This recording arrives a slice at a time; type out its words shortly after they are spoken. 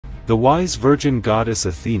The wise virgin goddess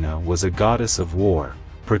Athena was a goddess of war,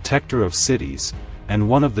 protector of cities, and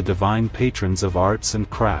one of the divine patrons of arts and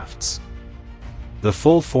crafts. The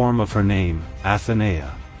full form of her name,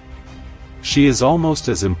 Athenaia. She is almost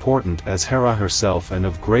as important as Hera herself and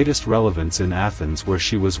of greatest relevance in Athens, where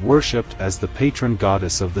she was worshipped as the patron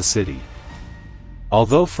goddess of the city.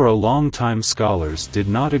 Although for a long time scholars did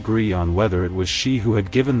not agree on whether it was she who had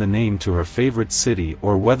given the name to her favorite city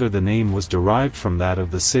or whether the name was derived from that of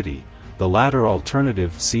the city, the latter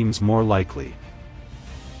alternative seems more likely.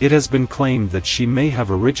 It has been claimed that she may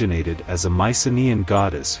have originated as a Mycenaean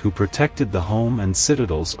goddess who protected the home and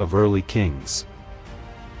citadels of early kings.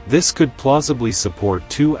 This could plausibly support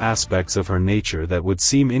two aspects of her nature that would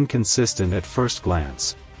seem inconsistent at first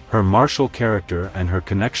glance: her martial character and her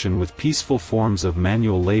connection with peaceful forms of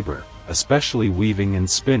manual labor, especially weaving and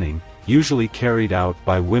spinning, usually carried out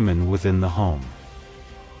by women within the home.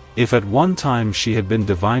 If at one time she had been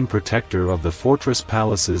divine protector of the fortress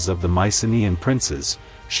palaces of the Mycenaean princes,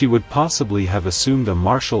 she would possibly have assumed a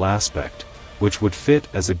martial aspect, which would fit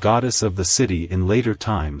as a goddess of the city in later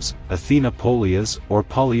times, Athena Polias or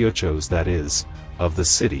Poliochos, that is, of the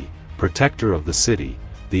city, protector of the city,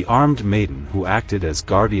 the armed maiden who acted as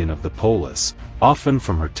guardian of the polis, often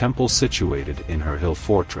from her temple situated in her hill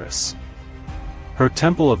fortress. Her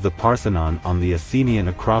temple of the Parthenon on the Athenian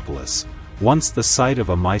Acropolis, once the site of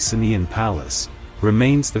a Mycenaean palace,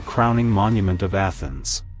 remains the crowning monument of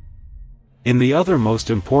Athens. In the other most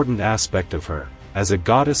important aspect of her, as a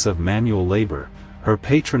goddess of manual labor, her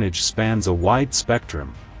patronage spans a wide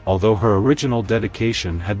spectrum, although her original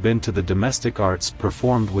dedication had been to the domestic arts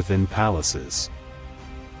performed within palaces.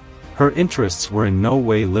 Her interests were in no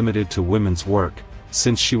way limited to women's work,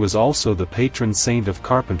 since she was also the patron saint of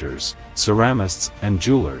carpenters, ceramists, and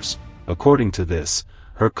jewelers. According to this,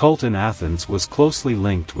 her cult in Athens was closely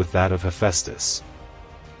linked with that of Hephaestus.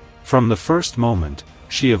 From the first moment,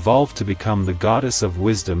 she evolved to become the goddess of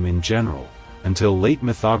wisdom in general, until late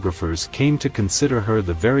mythographers came to consider her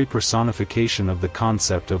the very personification of the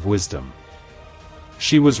concept of wisdom.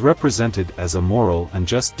 She was represented as a moral and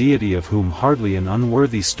just deity of whom hardly an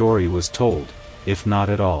unworthy story was told, if not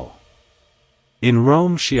at all. In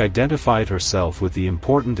Rome she identified herself with the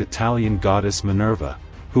important Italian goddess Minerva,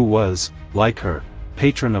 who was, like her,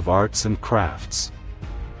 patron of arts and crafts.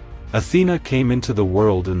 Athena came into the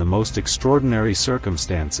world in the most extraordinary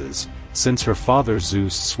circumstances, since her father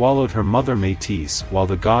Zeus swallowed her mother Metis while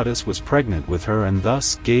the goddess was pregnant with her and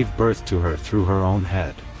thus gave birth to her through her own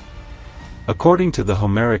head. According to the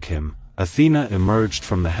Homeric hymn, Athena emerged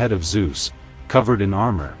from the head of Zeus, covered in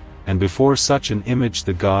armor, and before such an image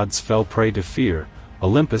the gods fell prey to fear.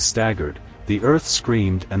 Olympus staggered, the earth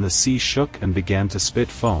screamed and the sea shook and began to spit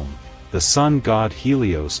foam. The sun god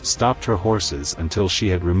Helios stopped her horses until she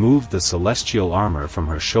had removed the celestial armor from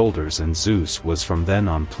her shoulders, and Zeus was from then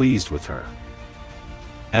on pleased with her.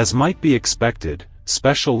 As might be expected,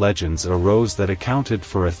 special legends arose that accounted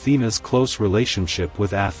for Athena's close relationship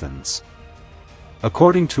with Athens.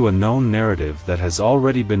 According to a known narrative that has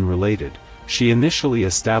already been related, she initially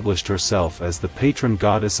established herself as the patron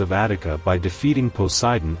goddess of Attica by defeating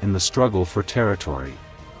Poseidon in the struggle for territory.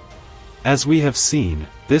 As we have seen,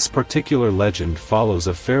 this particular legend follows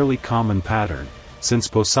a fairly common pattern, since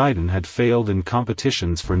Poseidon had failed in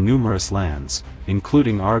competitions for numerous lands,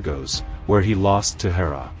 including Argos, where he lost to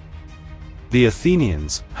Hera. The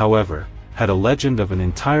Athenians, however, had a legend of an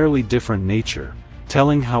entirely different nature,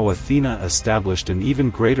 telling how Athena established an even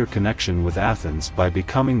greater connection with Athens by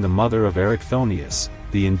becoming the mother of Erichthonius,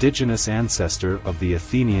 the indigenous ancestor of the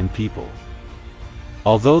Athenian people.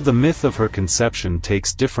 Although the myth of her conception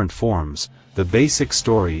takes different forms, the basic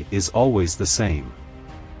story is always the same.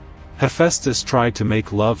 Hephaestus tried to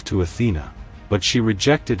make love to Athena, but she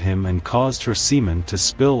rejected him and caused her semen to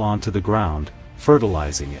spill onto the ground,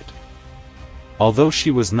 fertilizing it. Although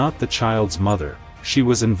she was not the child's mother, she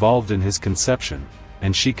was involved in his conception,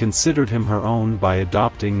 and she considered him her own by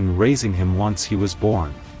adopting and raising him once he was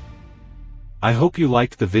born. I hope you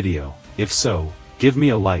liked the video. If so, give me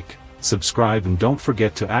a like, subscribe, and don't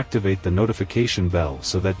forget to activate the notification bell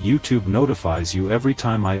so that YouTube notifies you every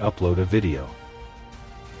time I upload a video.